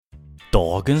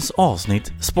Dagens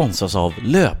avsnitt sponsras av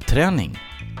löpträning.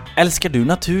 Älskar du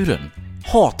naturen?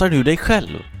 Hatar du dig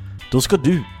själv? Då ska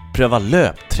du pröva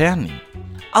löpträning.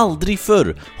 Aldrig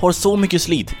förr har så mycket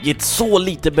slit gett så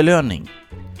lite belöning.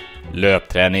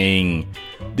 Löpträning.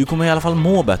 Du kommer i alla fall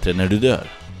må bättre när du dör.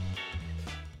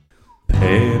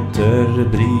 Peter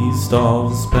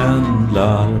Bristavs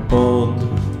pendlarpodd.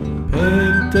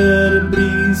 Peter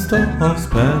Bristavs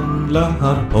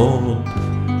pendlarpodd.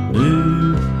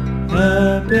 Nu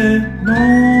är det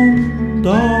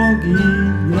måndag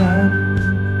igen.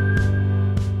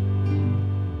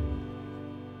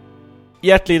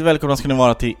 Hjärtligt välkomna ska ni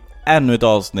vara till ännu ett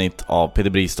avsnitt av Peter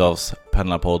Bristavs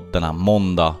pendlarpodd denna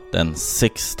måndag den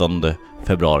 16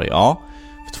 februari. Ja,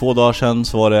 för 2 dagar sedan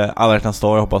så var det alla hjärtans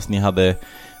dag. Jag hoppas ni hade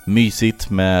mysigt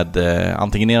med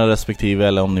antingen era respektive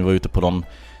eller om ni var ute på någon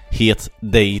het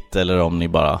date eller om ni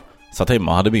bara satt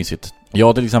hemma och hade mysigt.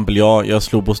 Jag till exempel, jag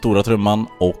slog på stora trumman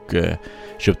och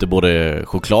köpte både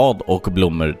choklad och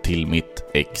blommor till mitt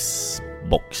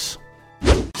Xbox.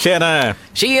 Tjena!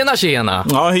 Tjena!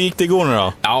 Ja, hur gick det igår nu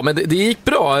då? Ja, men det gick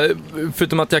bra,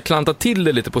 förutom att jag klantade till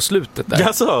det lite på slutet där.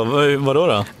 Jaså, vadå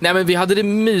då? Nej, men vi hade det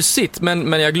mysigt,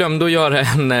 men jag glömde att göra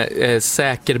en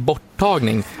säker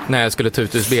borttagning när jag skulle ta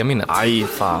ut USB-minnet. Aj,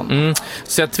 fan.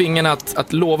 Så jag tvingade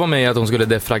att lova mig att hon skulle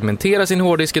defragmentera sin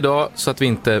hårddisk idag så att vi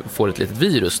inte får ett litet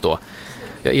virus då.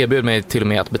 Jag erbjöd mig till och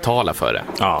med att betala för det.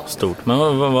 Ja, stort. Men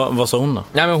vad sa hon då?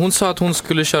 Nej, men hon sa att hon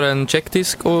skulle köra en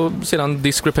checkdisk och sedan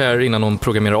disk repair innan hon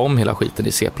programmerar om hela skiten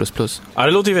i C++. Ja,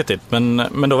 det låter ju vettigt.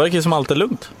 Men då verkar det som allt är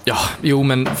lugnt. Ja, jo,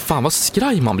 men fan vad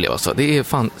skraj man blev alltså. Det är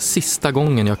fan sista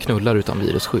gången jag knullar utan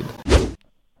virusskydd.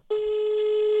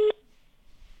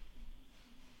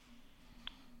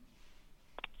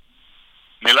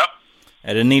 Nilla?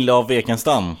 Är det Nilla av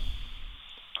Ekenstam?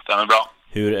 Stämmer bra.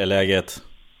 Hur är läget?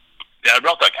 Det är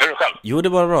bra, tack. Hur är du själv? Jo, det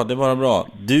är bara bra.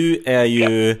 Du är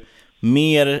ju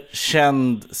mer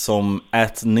känd som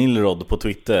 @Nilrod på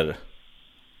Twitter.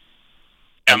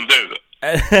 Än du?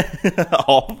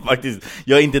 Ja, faktiskt.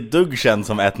 Jag är inte ett dugg känd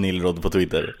som @Nilrod på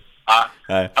Twitter.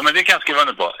 Ja, men det kan jag skriva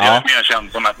under på. Jag är mer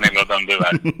känd som @Nilrod än du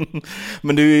är.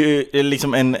 Men du är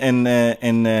liksom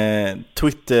en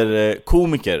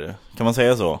Twitter-komiker, kan man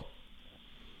säga så?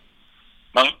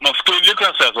 Man skulle ju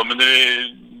kunna säga så, men det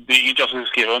är inget jag skulle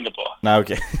skriva under på. Nej,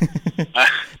 okej.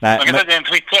 Nej, man kan säga att jag är en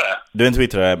twittrare. Du är en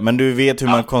twittrare, men du vet hur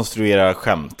man konstruerar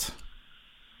skämt.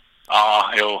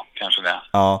 Ja, jo, kanske det.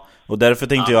 Ja, och därför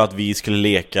tänkte jag att vi skulle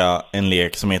leka en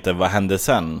lek som heter Vad hände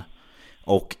sen?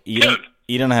 Och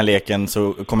i den här leken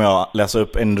så kommer jag läsa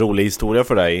upp en rolig historia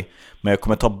för dig. Men jag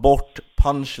kommer ta bort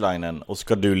punchlinen och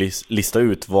ska du lista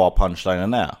ut vad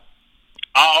punchlinen är.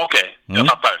 Ja, okej. Jag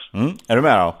fattar. Är du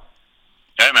med då?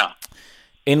 Jag är med.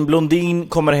 En blondin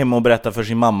kommer hem och berättar för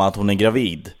sin mamma att hon är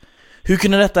gravid. Hur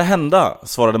kunde detta hända?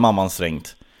 Svarade mamman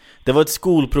strängt. Det var ett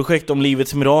skolprojekt om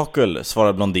livets mirakel,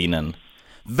 svarade blondinen.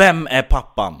 Vem är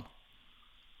pappan?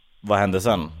 Vad hände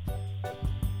sen?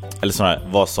 Eller sådär,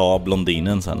 vad sa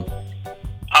blondinen sen?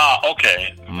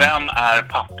 Okej. Vem är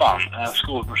pappan?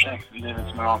 Skolprojekt,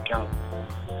 livets mirakel.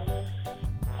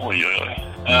 Oj.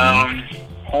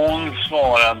 Hon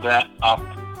svarade att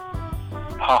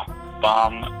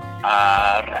pappan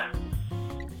är...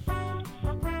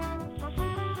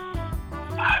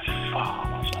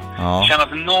 fan alltså. Ja. Jag känner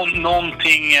att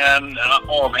någonting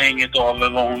avhängigt av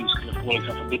vad hon skulle få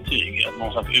liksom för betyg.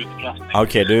 Någon slags utkastning.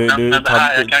 Okej, men det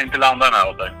här, jag kan inte landa den här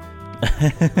åt dig.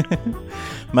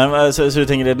 Men så du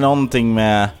tänker det är någonting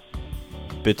med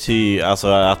betyg, alltså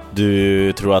att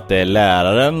du tror att det är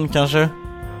läraren kanske?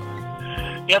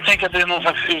 Jag tänker att det är någon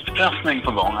slags utkastning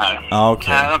på gång här. Ja,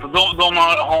 okej. De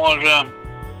har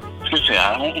ska vi se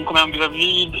här. Hon kommer hem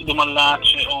gravid. De har lärt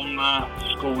sig om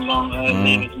skolan,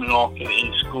 livets mirakel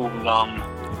i skolan.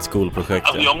 Ett skolprojekt.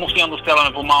 Alltså, jag måste ändå ställa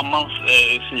mig på mammans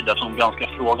sida som ganska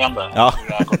frågande. Ja. Hur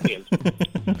det här går till.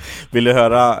 Vill du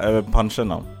höra punchen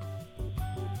då?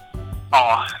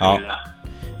 Ja.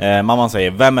 Mamman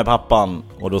säger, vem är pappan?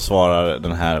 Och då svarar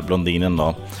den här blondinen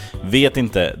då, vet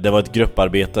inte, det var ett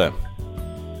grupparbete.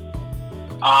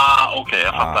 Okej,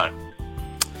 jag fattar.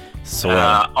 Så... får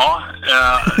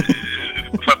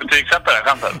jag betygsätta det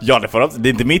skämtet? Ja, det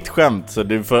är inte mitt skämt, så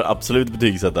du får absolut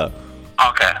betygsätta.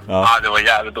 Okej. Ja. Det var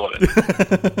jävligt dåligt.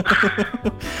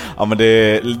 Ja, men det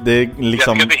är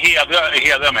liksom... Jag ska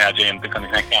hedra mig att jag inte kunde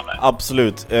knäcka mig.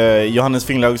 Absolut. Johannes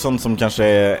Finnlaugsson, som kanske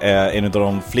är en av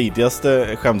de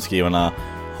flitigaste skämtskrivarna,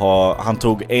 han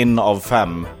tog 1 av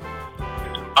 5.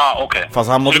 Okej. Fast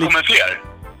han måste... Så det kommer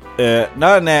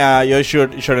fler? Nej, jag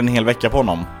körde en hel vecka på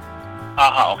honom.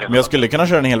 Aha, okay. Men jag skulle kunna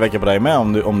köra en hel vecka på dig med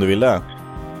om du ville.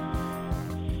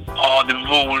 Ja, det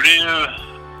vore ju...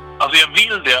 Alltså jag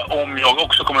vill det om jag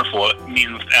också kommer få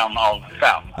minst 1 av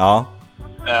 5. Ja.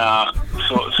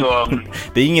 Så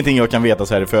Det är ingenting jag kan veta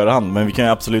så här i förhand, men vi kan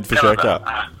ju absolut försöka.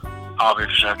 Ja, vi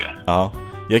försöker. Ja.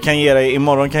 Jag kan ge dig,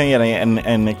 imorgon kan jag ge dig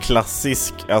en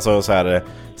klassisk, alltså så här,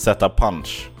 sätta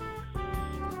punch.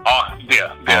 Ja,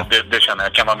 det känner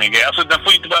jag kan vara min grej. Alltså den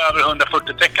får inte vara över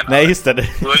 140 tecken. Nej, just det. Då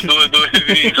är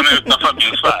vi liksom utanför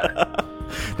min sfär.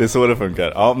 Det är så det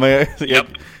funkar. Ja, men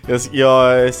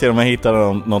jag ser om jag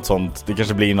hittar något sånt. Det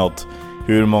kanske blir något.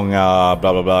 Hur många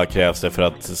bla bla bla krävs det för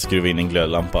att skruva in en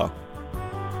glödlampa?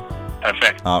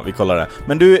 Perfekt. Ja, vi kollar det.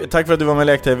 Men du, tack för att du var med och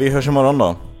lekte. Vi hörs imorgon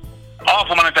då. Ja,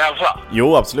 får man inte hälsa?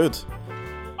 Jo, absolut.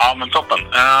 Ja, men toppen.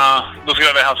 Då ska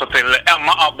vi hälsa till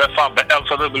Emma, Abbe, Fabbe,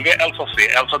 Elsa W, Elsa C,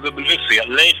 Elsa WC,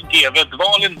 Leif, GV,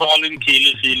 Valin,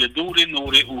 Kili, Fili, Dori,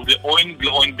 Nori, Odi, Oin,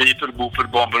 Gloin, Bifer, Bofer,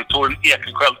 Bomber, Toren,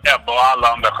 Ekensköld, Ebba och alla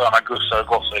andra sköna gussar och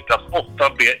gossar i klass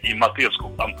 8B i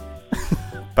Matteusskolan.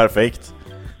 Perfekt.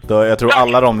 Då, jag tror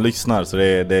alla de lyssnar, så det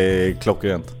är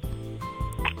klockrent.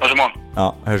 Hörs imorgon.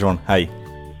 Ja, hörs imorgon. Hej.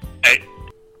 Hej.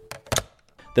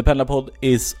 The Pendlarpodd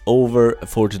is over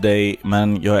for today,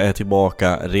 men jag är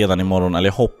tillbaka redan imorgon, eller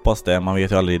jag hoppas det, man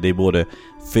vet ju aldrig, det är både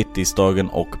fittisdagen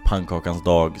och pannkakans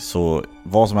dag, så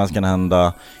vad som helst kan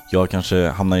hända. Jag kanske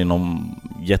hamnar i någon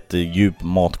jättedjup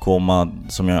matkoma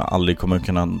som jag aldrig kommer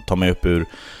kunna ta mig upp ur.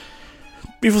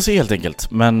 Vi får se helt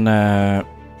enkelt, men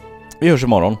vi hörs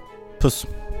imorgon. Puss!